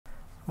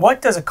What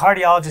does a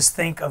cardiologist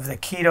think of the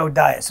keto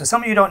diet? So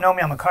some of you don't know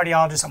me. I'm a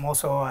cardiologist. I'm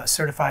also a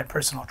certified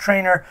personal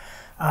trainer.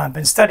 I've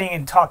been studying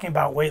and talking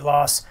about weight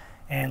loss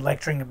and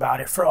lecturing about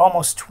it for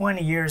almost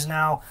 20 years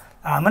now.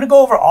 I'm going to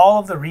go over all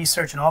of the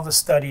research and all the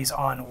studies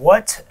on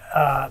what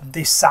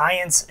the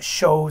science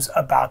shows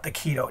about the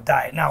keto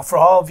diet. Now, for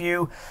all of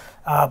you,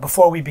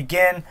 before we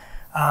begin,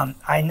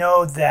 I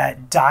know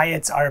that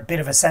diets are a bit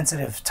of a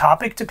sensitive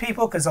topic to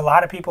people because a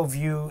lot of people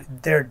view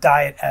their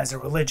diet as a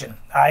religion.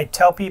 I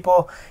tell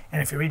people,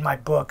 and if you read my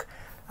book,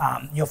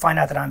 you'll find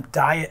out that I'm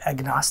diet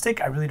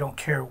agnostic. I really don't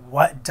care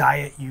what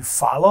diet you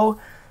follow.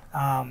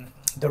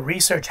 The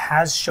research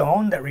has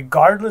shown that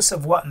regardless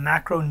of what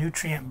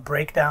macronutrient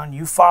breakdown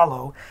you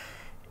follow,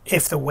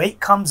 if the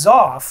weight comes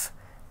off,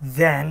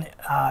 then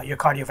your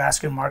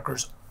cardiovascular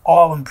markers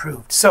all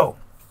improved. So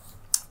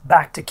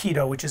back to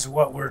keto, which is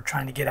what we're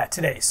trying to get at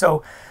today.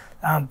 So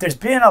there's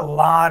been a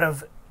lot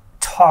of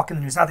talk in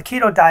the news. Now, the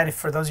keto diet,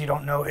 for those of you who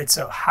don't know, it's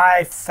a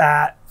high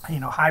fat,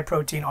 high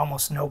protein,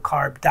 almost no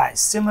carb diet,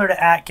 similar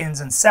to Atkins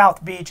and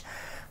South Beach.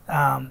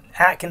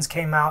 Atkins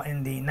came out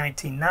in the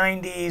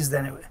 1990s,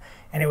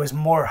 and it was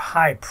more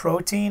high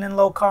protein and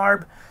low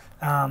carb.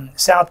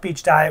 South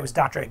Beach diet was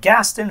Dr.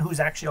 Agaston,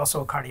 who's actually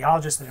also a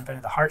cardiologist that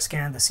invented the heart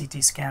scan, the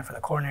CT scan for the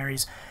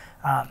coronaries.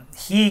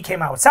 He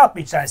came out with South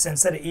Beach diet. So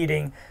instead of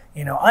eating,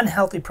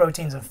 unhealthy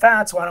proteins and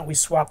fats, why don't we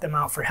swap them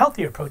out for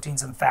healthier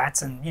proteins and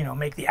fats and,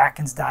 make the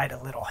Atkins diet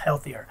a little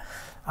healthier.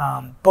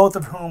 Both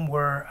of whom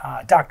were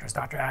doctors,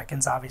 Dr.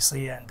 Atkins,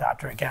 obviously, and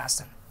Dr.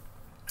 Agaston.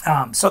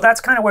 So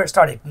that's kind of where it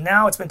started.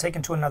 Now it's been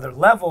taken to another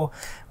level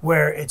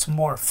where it's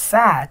more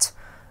fat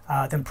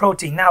than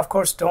protein. Now, of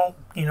course, don't,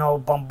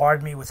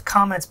 bombard me with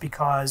comments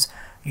because,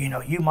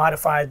 you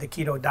modified the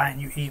keto diet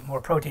and you eat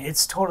more protein.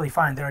 It's totally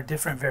fine. There are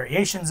different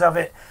variations of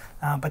it.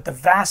 But the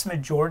vast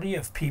majority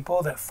of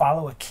people that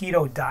follow a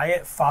keto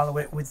diet follow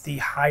it with the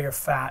higher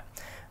fat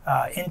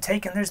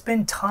intake. And there's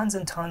been tons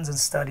and tons of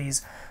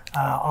studies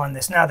on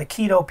this. Now, the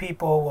keto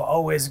people will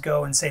always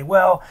go and say,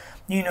 well,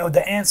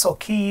 the Ansel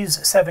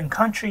Keys 7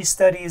 country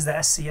studies, the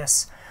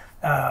SCS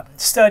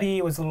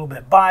study was a little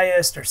bit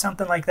biased or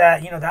something like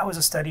that. That was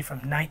a study from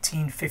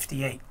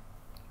 1958.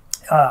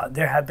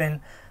 There have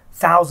been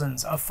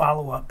thousands of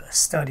follow-up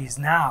studies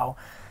now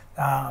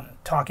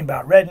talking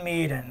about red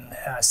meat and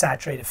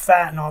saturated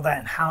fat and all that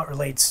and how it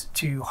relates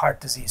to heart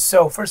disease.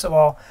 So first of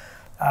all,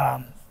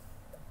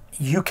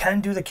 you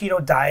can do the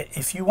keto diet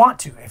if you want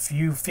to. If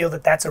you feel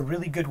that that's a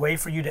really good way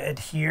for you to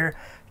adhere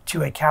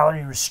to a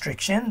calorie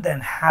restriction, then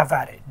have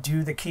at it.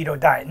 Do the keto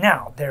diet.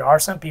 Now, there are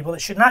some people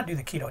that should not do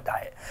the keto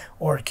diet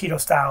or keto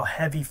style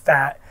heavy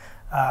fat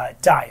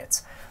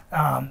diets.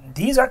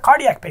 These are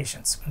cardiac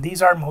patients.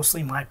 These are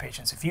mostly my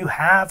patients. If you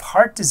have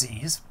heart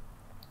disease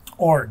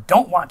or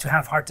don't want to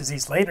have heart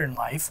disease later in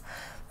life,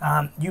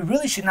 you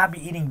really should not be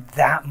eating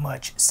that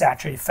much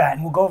saturated fat.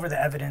 And we'll go over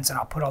the evidence and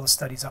I'll put all the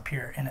studies up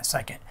here in a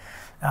second.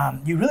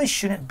 You really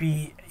shouldn't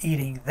be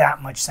eating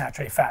that much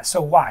saturated fat.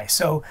 So why?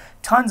 So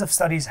tons of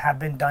studies have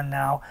been done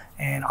now,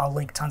 and I'll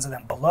link tons of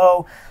them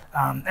below.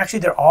 Actually,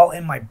 they're all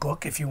in my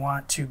book. If you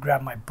want to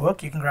grab my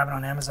book, you can grab it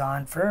on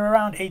Amazon for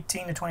around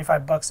 18 to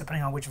 25 bucks,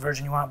 depending on which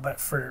version you want. But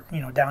for,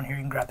 down here,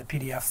 you can grab the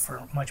PDF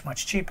for much,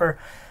 much cheaper.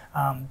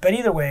 But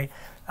either way,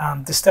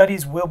 the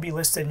studies will be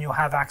listed and you'll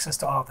have access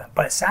to all of them.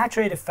 But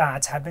saturated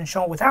fats have been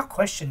shown without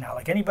question now.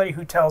 Like anybody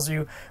who tells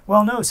you,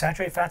 well, no,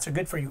 saturated fats are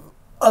good for you,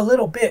 a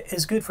little bit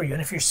is good for you.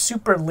 And if you're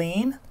super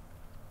lean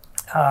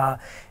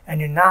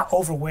and you're not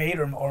overweight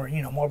or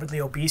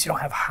morbidly obese, you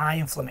don't have high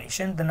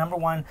inflammation, the number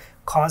one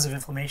cause of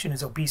inflammation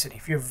is obesity.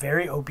 If you're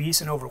very obese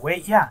and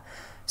overweight,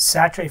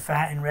 saturated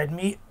fat in red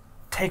meat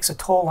takes a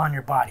toll on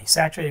your body.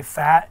 Saturated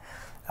fat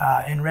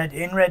in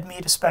red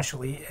meat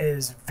especially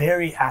is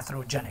very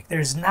atherogenic.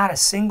 There's not a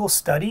single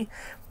study,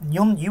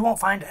 you won't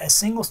find a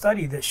single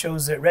study that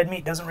shows that red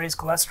meat doesn't raise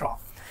cholesterol.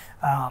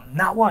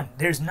 Not one.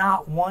 There's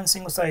not one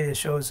single study that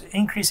shows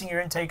increasing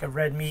your intake of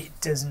red meat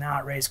does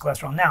not raise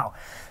cholesterol. Now,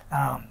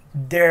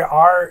 there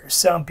are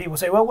some people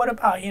say, well, what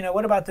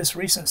about this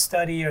recent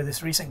study or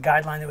this recent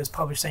guideline that was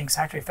published saying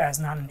saturated fat is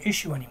not an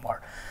issue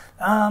anymore?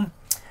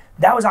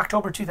 That was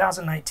October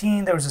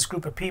 2019. There was this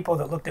group of people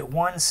that looked at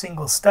one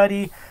single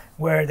study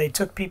where they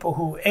took people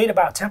who ate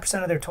about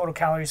 10% of their total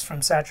calories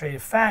from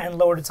saturated fat and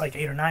lowered it to like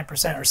 8 or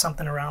 9% or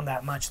something around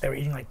that much. They were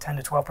eating like 10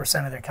 to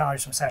 12% of their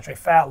calories from saturated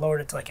fat,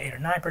 lowered it to like 8 or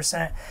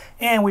 9%,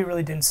 and we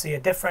really didn't see a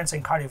difference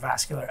in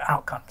cardiovascular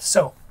outcomes.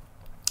 So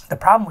the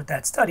problem with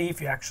that study,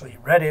 if you actually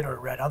read it or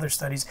read other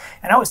studies,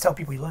 and I always tell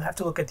people you have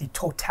to look at the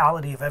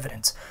totality of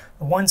evidence.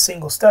 One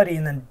single study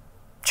and then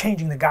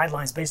changing the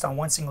guidelines based on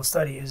one single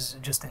study is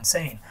just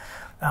insane.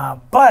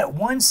 But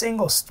one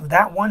single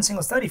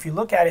study, if you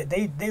look at it,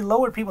 they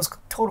lowered people's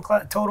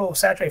total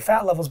saturated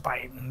fat levels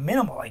by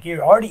minimal. Like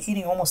you're already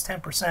eating almost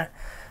 10%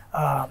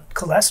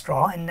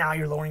 cholesterol, and now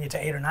you're lowering it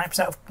to 8 or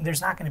 9%.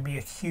 There's not going to be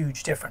a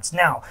huge difference.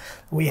 Now,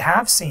 we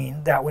have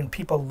seen that when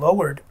people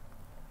lowered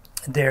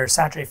their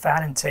saturated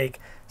fat intake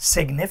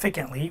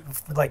significantly,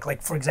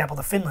 like for example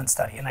the Finland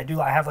study, and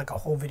I have like a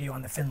whole video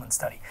on the Finland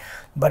study.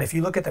 But if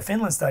you look at the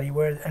Finland study,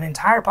 where an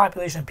entire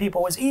population of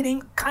people was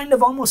eating kind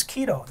of almost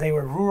keto, they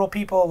were rural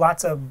people,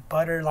 lots of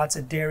butter, lots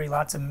of dairy,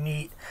 lots of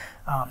meat,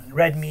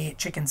 red meat,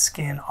 chicken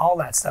skin, all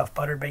that stuff,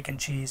 butter, bacon,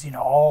 cheese,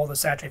 all the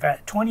saturated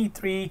fat.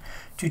 23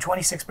 to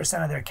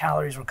 26% of their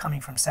calories were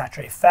coming from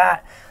saturated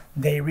fat.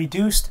 They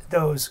reduced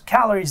those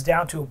calories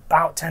down to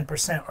about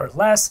 10% or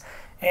less,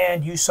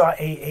 and you saw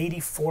a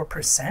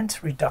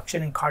 84%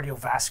 reduction in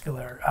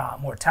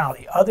cardiovascular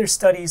mortality. Other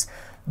studies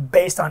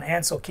based on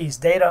Ansel Keys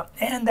data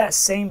and that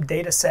same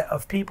data set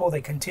of people, they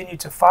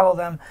continued to follow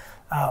them.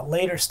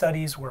 Later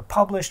studies were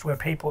published where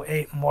people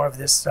ate more of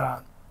this,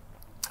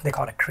 they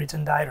call it a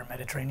Cretan diet or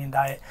Mediterranean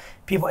diet.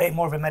 People ate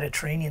more of a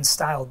Mediterranean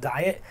style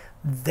diet.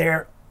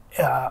 Their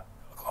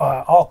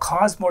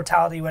all-cause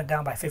mortality went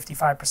down by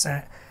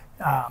 55%.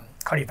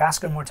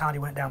 Cardiovascular mortality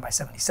went down by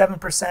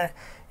 77%.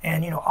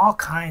 And, all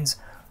kinds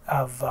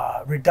of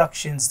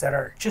reductions that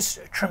are just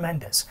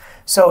tremendous.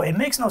 So it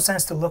makes no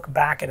sense to look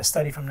back at a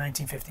study from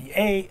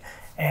 1958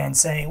 and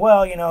saying,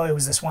 well, it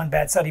was this one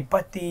bad study,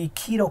 but the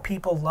keto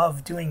people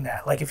love doing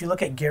that. Like if you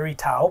look at Gary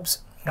Taubes,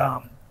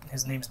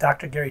 his name's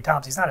Dr. Gary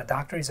Taubes. He's not a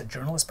doctor, he's a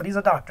journalist, but he's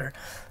a doctor.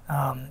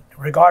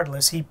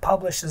 Regardless, he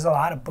publishes a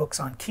lot of books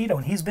on keto,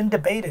 and he's been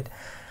debated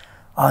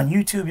on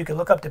YouTube. You can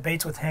look up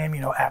debates with him,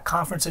 at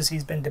conferences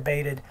he's been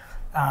debated.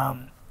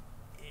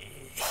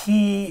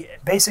 He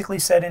basically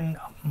said in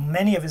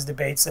many of his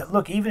debates that,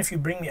 look, even if you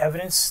bring me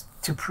evidence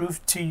to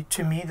prove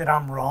to me that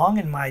I'm wrong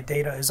and my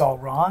data is all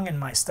wrong and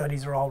my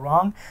studies are all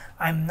wrong,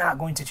 I'm not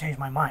going to change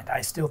my mind. I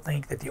still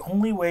think that the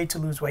only way to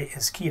lose weight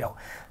is keto.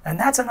 And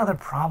that's another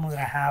problem that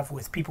I have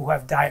with people who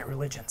have diet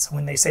religions.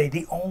 When they say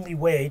the only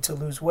way to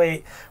lose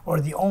weight or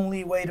the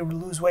only way to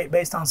lose weight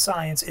based on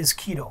science is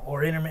keto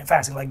or intermittent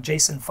fasting, like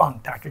Jason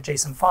Fung, Dr.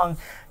 Jason Fung,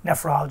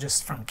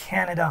 nephrologist from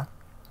Canada,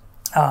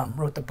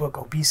 wrote the book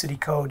Obesity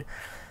Code,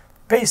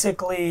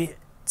 basically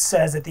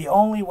says that the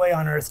only way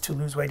on earth to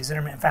lose weight is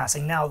intermittent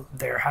fasting. Now,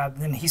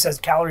 and he says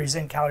calories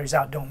in, calories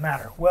out don't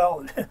matter.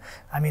 Well,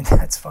 I mean,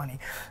 that's funny.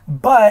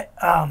 But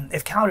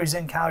if calories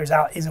in, calories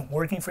out isn't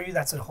working for you,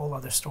 that's a whole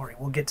other story.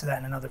 We'll get to that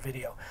in another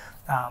video.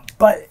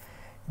 But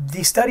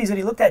the studies that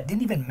he looked at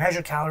didn't even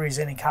measure calories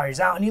in and calories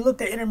out. And he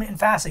looked at intermittent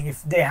fasting.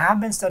 If there have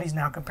been studies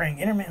now comparing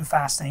intermittent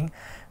fasting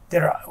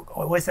that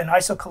are with an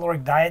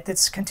isocaloric diet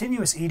that's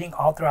continuous eating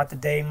all throughout the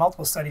day,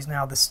 multiple studies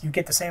now, you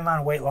get the same amount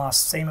of weight loss,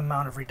 same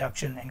amount of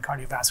reduction in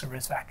cardiovascular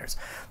risk factors.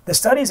 The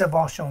studies have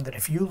all shown that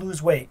if you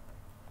lose weight,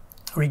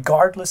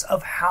 regardless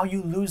of how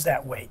you lose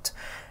that weight,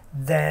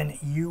 then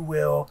you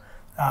will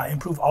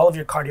improve all of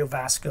your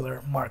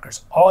cardiovascular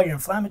markers, all your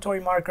inflammatory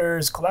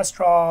markers,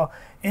 cholesterol,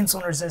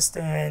 insulin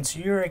resistance,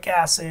 uric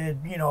acid,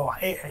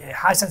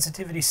 high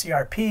sensitivity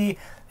CRP,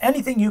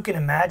 anything you can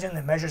imagine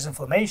that measures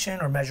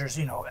inflammation or measures,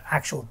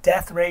 actual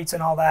death rates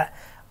and all that,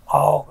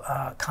 all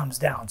comes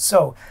down.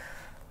 So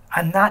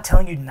I'm not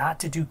telling you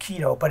not to do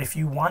keto, but if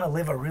you want to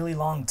live a really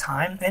long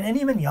time, and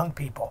even young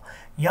people,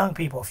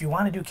 if you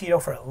want to do keto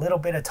for a little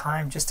bit of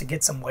time just to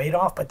get some weight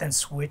off, but then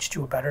switch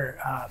to a better,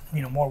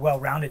 more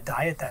well-rounded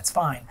diet, that's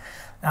fine.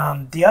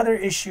 The other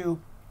issue,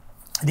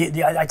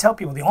 I tell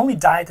people the only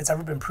diet that's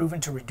ever been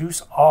proven to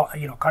reduce all,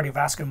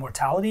 cardiovascular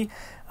mortality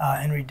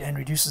and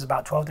reduces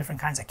about 12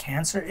 different kinds of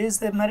cancer is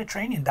the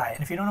Mediterranean diet.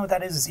 And if you don't know what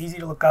that is, it's easy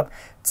to look up.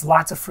 It's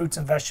lots of fruits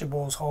and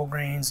vegetables, whole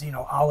grains,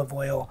 olive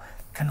oil,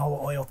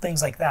 canola oil,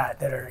 things like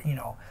that are,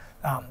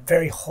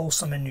 very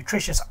wholesome and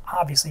nutritious.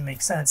 Obviously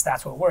makes sense.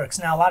 That's what works.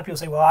 Now, a lot of people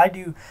say, well, I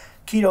do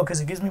keto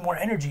because it gives me more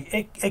energy.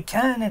 It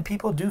can, and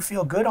people do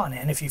feel good on it.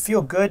 And if you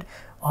feel good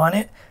on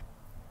it,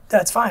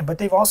 that's fine. But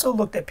they've also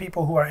looked at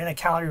people who are in a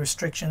calorie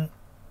restriction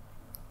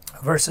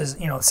versus,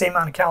 the same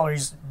amount of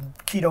calories,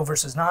 keto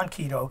versus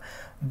non-keto.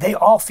 They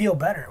all feel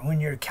better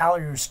when you're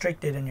calorie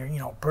restricted and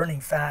you're,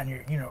 burning fat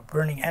and you're,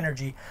 burning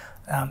energy.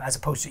 As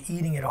opposed to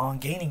eating it all and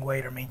gaining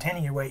weight or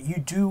maintaining your weight, you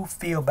do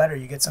feel better.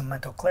 You get some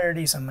mental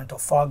clarity, some mental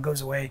fog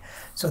goes away.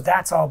 So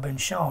that's all been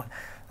shown.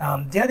 The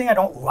other thing I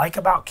don't like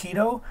about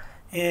keto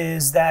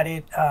is that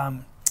it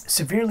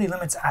severely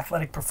limits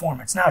athletic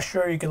performance. Now,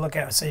 sure, you could look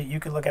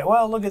at,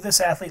 well, look at this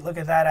athlete, look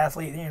at that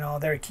athlete,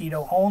 they're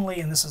keto only,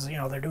 and this is,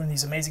 they're doing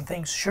these amazing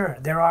things. Sure,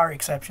 there are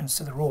exceptions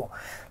to the rule.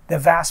 The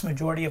vast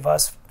majority of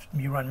us,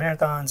 you run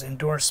marathons,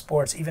 endurance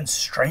sports, even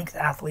strength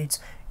athletes,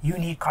 you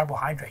need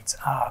carbohydrates.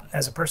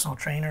 As a personal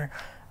trainer,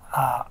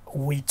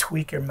 we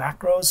tweak your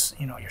macros,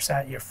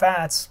 your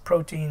fats,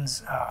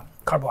 proteins,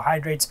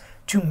 carbohydrates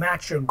to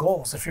match your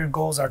goals. If your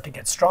goals are to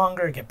get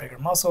stronger, get bigger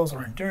muscles,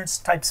 or endurance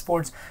type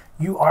sports,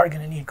 you are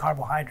going to need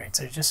carbohydrates.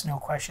 There's just no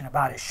question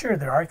about it. Sure,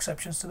 there are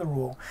exceptions to the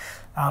rule.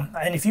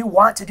 And if you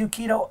want to do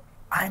keto,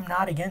 I'm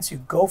not against you.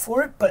 Go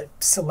for it, but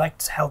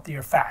select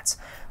healthier fats.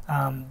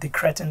 The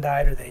Cretan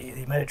diet or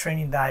the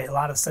Mediterranean diet, a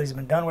lot of studies have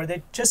been done where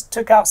they just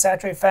took out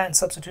saturated fat and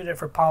substituted it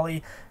for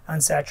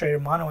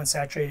polyunsaturated,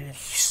 monounsaturated.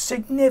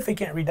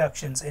 Significant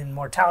reductions in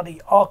mortality,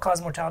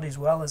 all-cause mortality as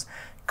well as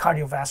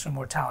cardiovascular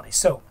mortality.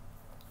 So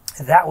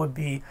that would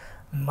be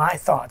my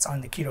thoughts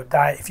on the keto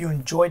diet. If you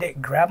enjoyed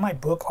it, grab my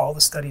book. All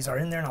the studies are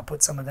in there, and I'll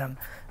put some of them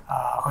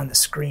on the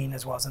screen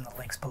as well as in the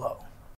links below.